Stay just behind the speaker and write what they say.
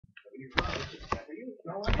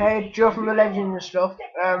Hey, Joe from the Legend and Stuff.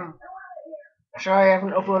 Sorry I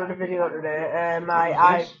haven't uploaded a video today.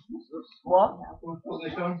 What? Put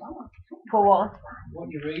this on. For what? What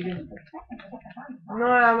you reading? No,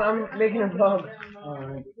 I'm making a vlog.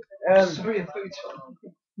 Alright. Um, Sorry, I thought you told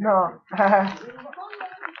no.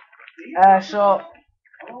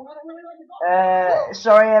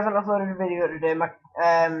 Sorry I haven't uploaded a video today. My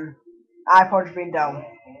iPod's been down,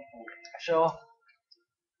 so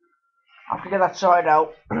I have to get that sorted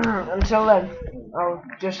out. Until then, I'll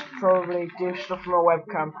just probably do stuff on my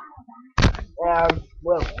webcam.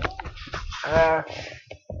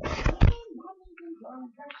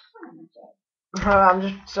 I'm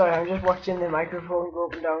just watching the microphone go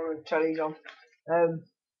up and down and the telly's on.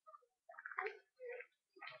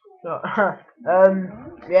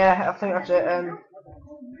 Yeah, I think that's it.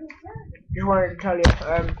 Just wanted to tell you,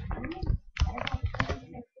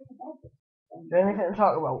 the only thing to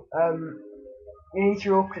talk about, you need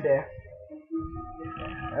your up today.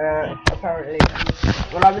 Apparently.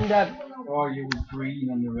 What happened, Dad? Oh, you were green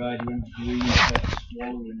on the ride, you went green, kept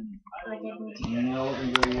swallowing. You know it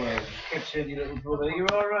very well. Kept saying to your little brother,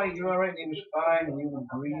 you're alright, he was fine, and you were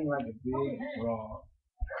green like a big frog.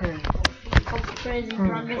 Crazy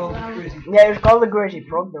frog as well. Yeah, it was called the Crazy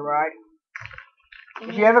Frog, the ride.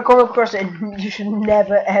 If you ever come across it, you should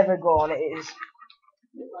never ever go on it.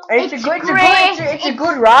 It's a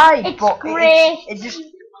good ride, It's but great.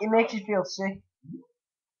 it makes you feel sick.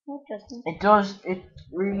 It does. It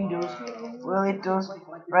really does. Well, it does.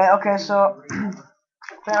 Right. Okay. So I think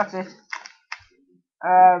that's it.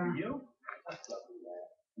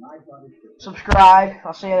 Subscribe.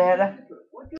 I'll see you later.